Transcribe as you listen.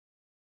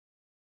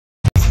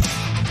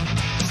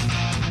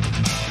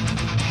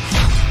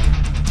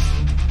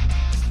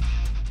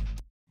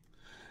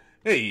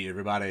Hey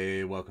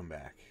everybody, welcome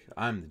back.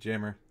 I'm the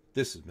Jammer,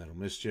 this is Metal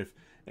Mischief,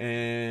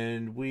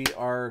 and we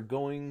are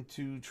going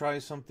to try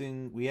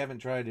something we haven't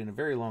tried in a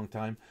very long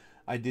time.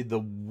 I did the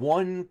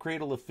one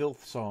Cradle of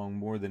Filth song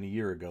more than a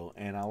year ago,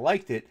 and I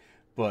liked it,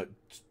 but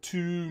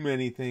too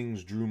many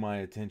things drew my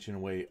attention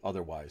away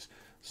otherwise.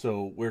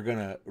 So we're going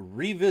to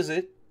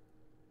revisit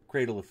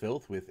Cradle of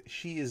Filth with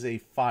She Is a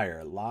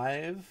Fire,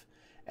 live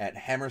at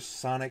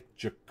Hammersonic,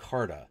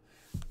 Jakarta.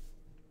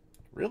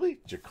 Really?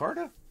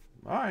 Jakarta?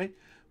 Alright.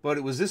 But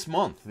it was this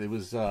month. It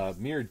was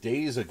mere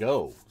days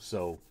ago.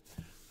 So,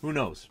 who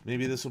knows?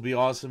 Maybe this will be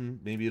awesome.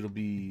 Maybe it'll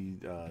be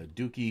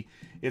dookie.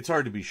 It's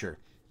hard to be sure.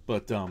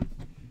 But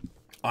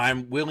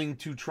I'm willing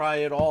to try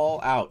it all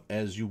out,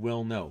 as you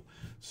well know.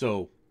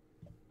 So,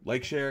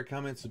 like, share,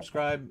 comment,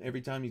 subscribe.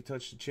 Every time you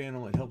touch the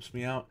channel, it helps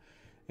me out.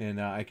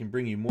 And I can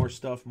bring you more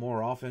stuff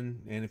more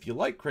often. And if you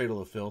like Cradle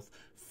of Filth,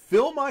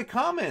 fill my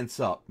comments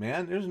up,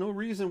 man. There's no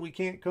reason we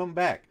can't come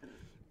back.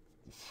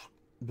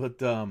 But,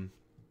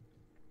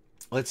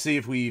 let's see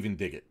if we even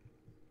dig it.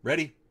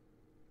 Ready?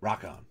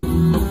 Rock on.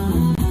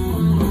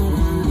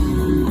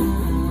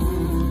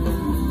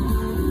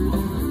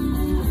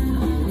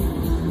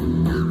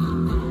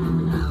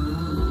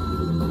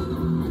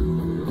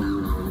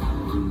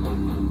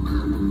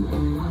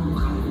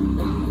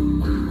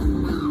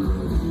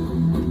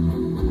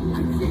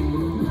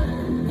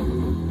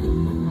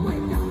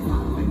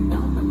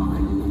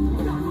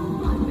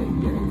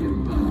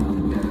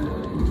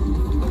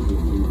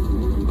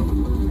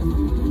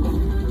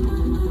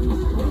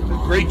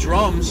 Great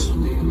drums.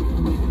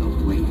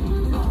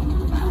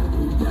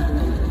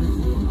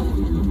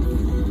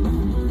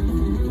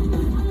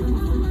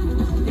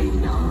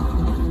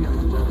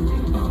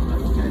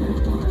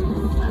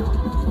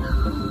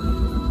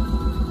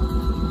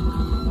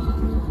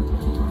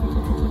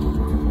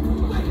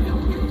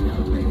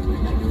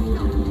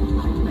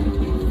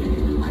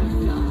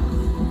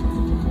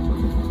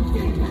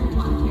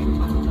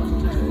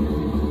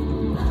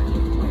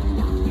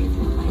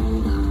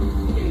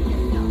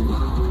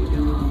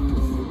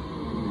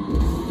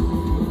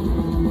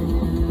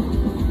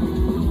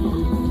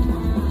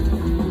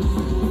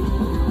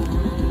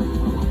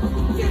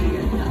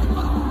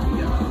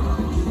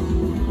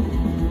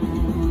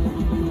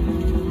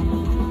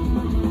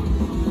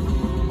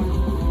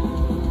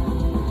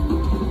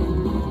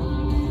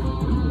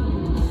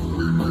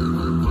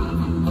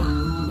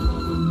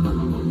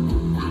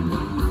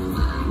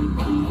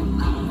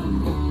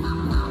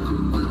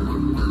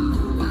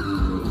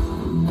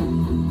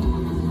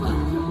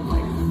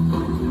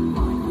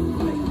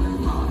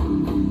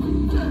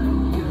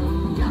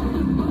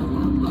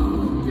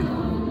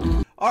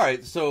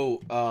 Alright,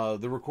 so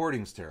the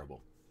recording's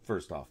terrible,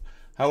 first off.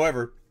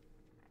 However,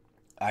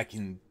 I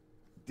can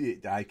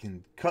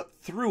cut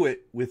through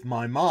it with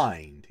my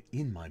mind,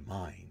 in my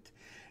mind,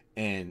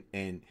 and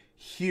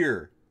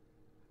hear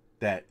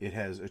that it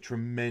has a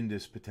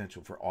tremendous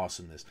potential for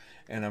awesomeness.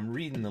 And I'm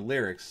reading the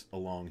lyrics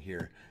along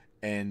here,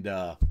 and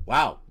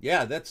wow,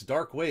 yeah, that's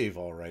dark wave,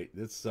 all right.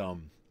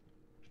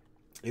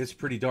 It's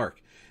pretty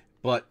dark,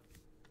 but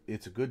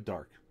it's a good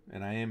dark,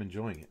 and I am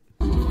enjoying it.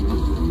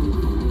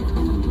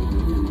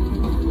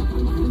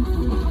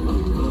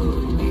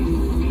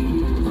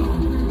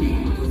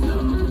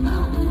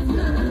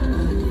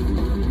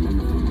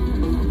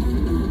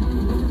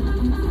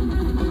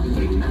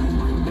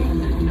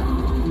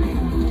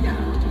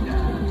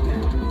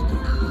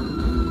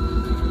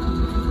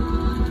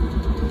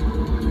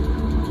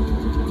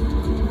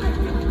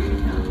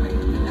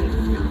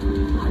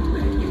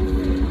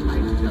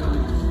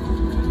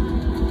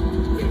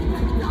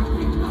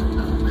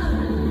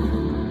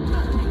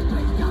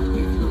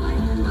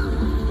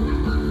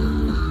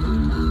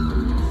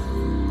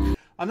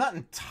 I'm not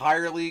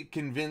entirely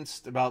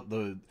convinced about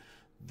the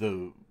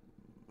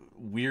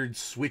weird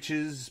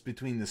switches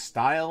between the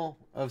style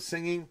of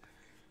singing.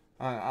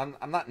 I'm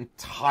not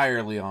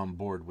entirely on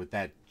board with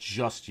that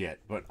just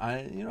yet, but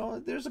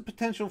there's a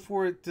potential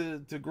for it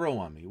to grow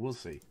on me. We'll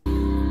see.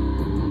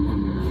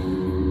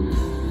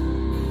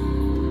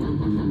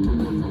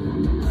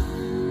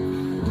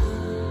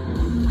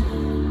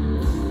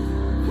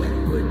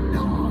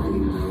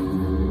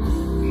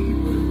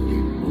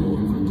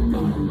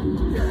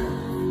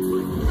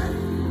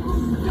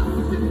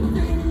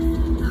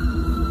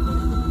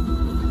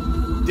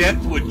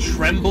 Death would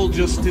tremble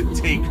just to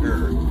take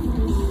her.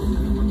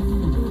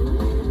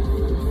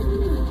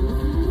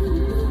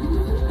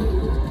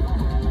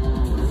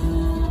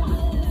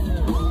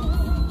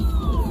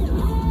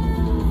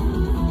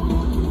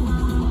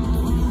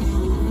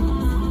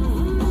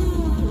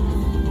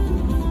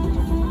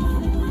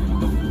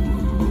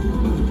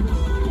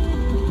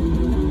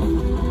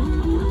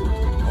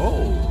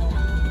 Oh,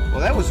 well,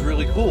 that was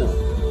really cool.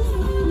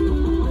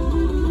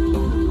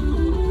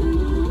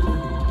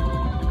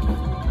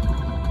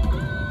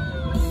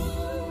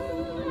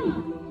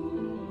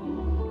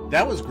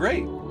 That was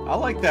great. I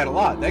like that a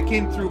lot. That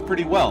came through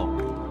pretty well.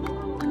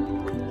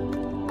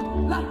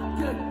 Like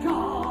a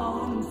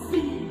calm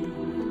sea,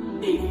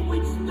 in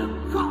which the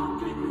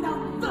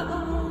crocodile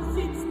falls,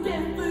 it's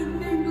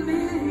deafeningly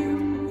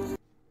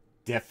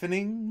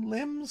deafening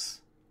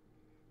limbs?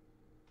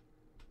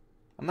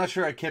 I'm not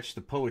sure I catch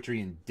the poetry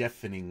in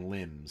deafening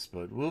limbs,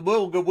 but we'll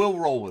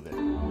roll with it.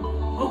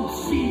 Oh,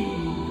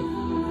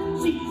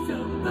 she's a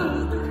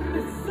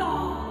motherless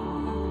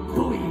song,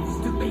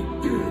 poised to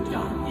make good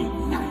on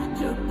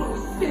inevitable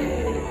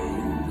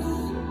sins.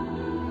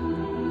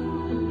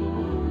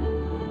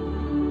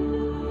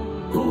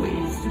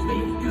 Poised to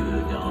make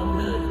good on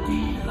the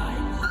delights.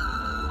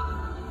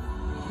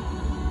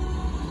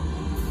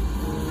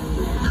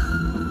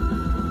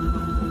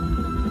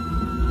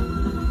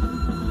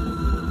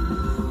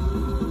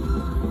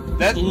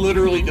 That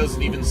literally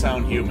doesn't even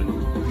sound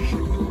human.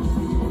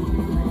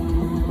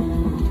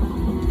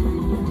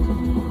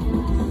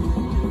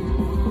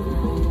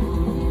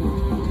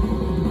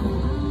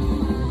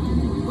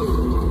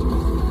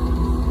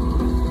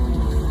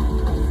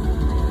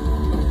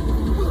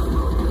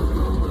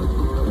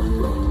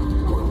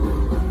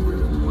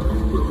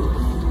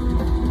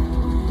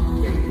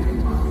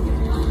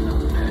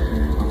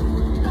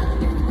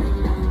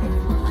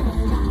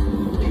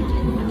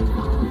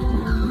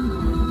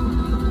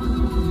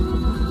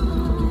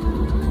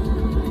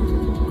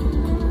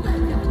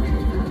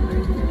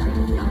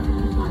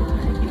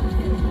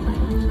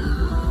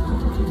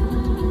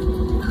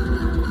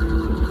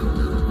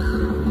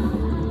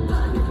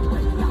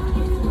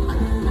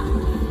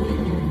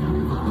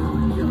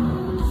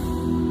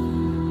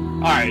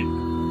 Alright,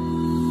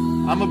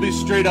 I'm gonna be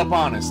straight up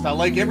honest. I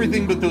like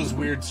everything but those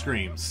weird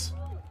screams.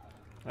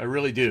 I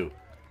really do.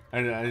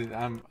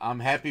 I'm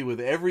happy with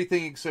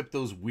everything except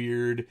those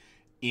weird,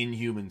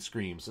 inhuman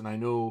screams. And I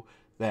know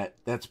that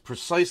that's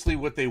precisely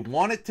what they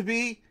want it to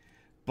be,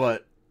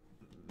 but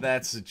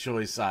that's a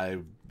choice I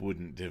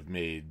wouldn't have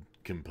made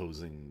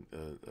composing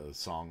a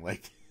song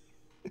like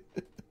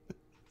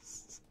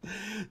this.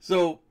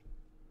 So,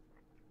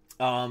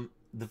 the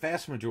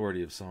vast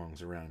majority of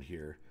songs around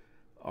here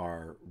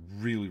are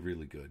really,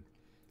 really good.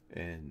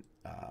 And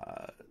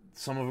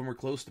some of them are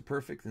close to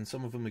perfect, and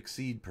some of them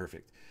exceed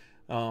perfect.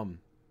 The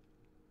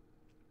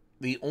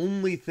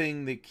only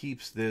thing that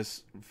keeps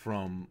this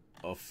from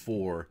a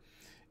 4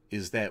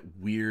 is that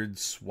weird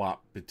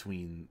swap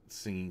between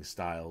singing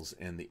styles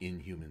and the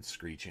inhuman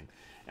screeching.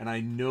 And I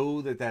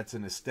know that that's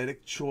an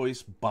aesthetic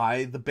choice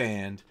by the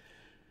band,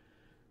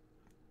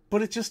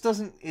 but it just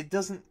doesn't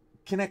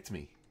connect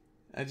me.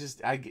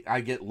 I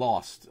get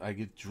lost. I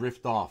get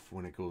drift off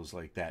when it goes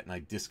like that, and I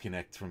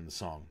disconnect from the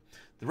song.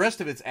 The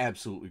rest of it's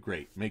absolutely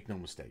great. Make no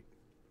mistake.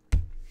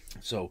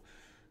 So,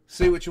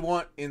 say what you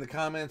want in the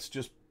comments.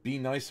 Just be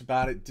nice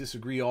about it.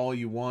 Disagree all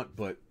you want,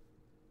 but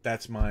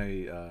that's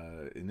my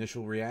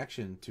initial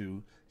reaction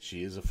to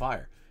She Is a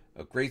Fire.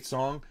 A great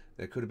song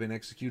that could have been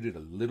executed a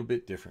little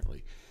bit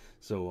differently.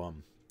 So,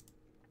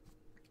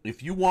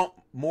 if you want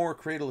more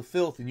Cradle of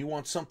Filth and you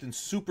want something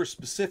super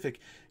specific,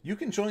 you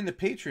can join the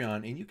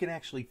Patreon and you can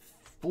actually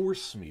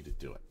force me to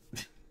do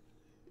it.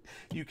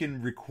 You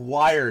can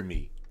require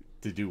me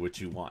to do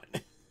what you want.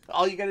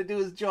 All you got to do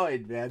is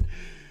join, man.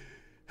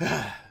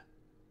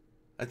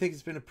 I think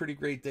it's been a pretty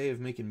great day of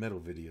making metal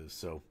videos,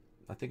 so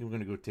I think I'm going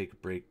to go take a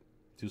break,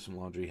 do some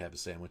laundry, have a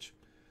sandwich,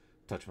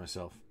 touch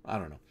myself. I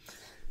don't know.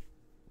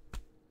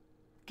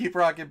 Keep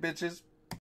rocking, bitches.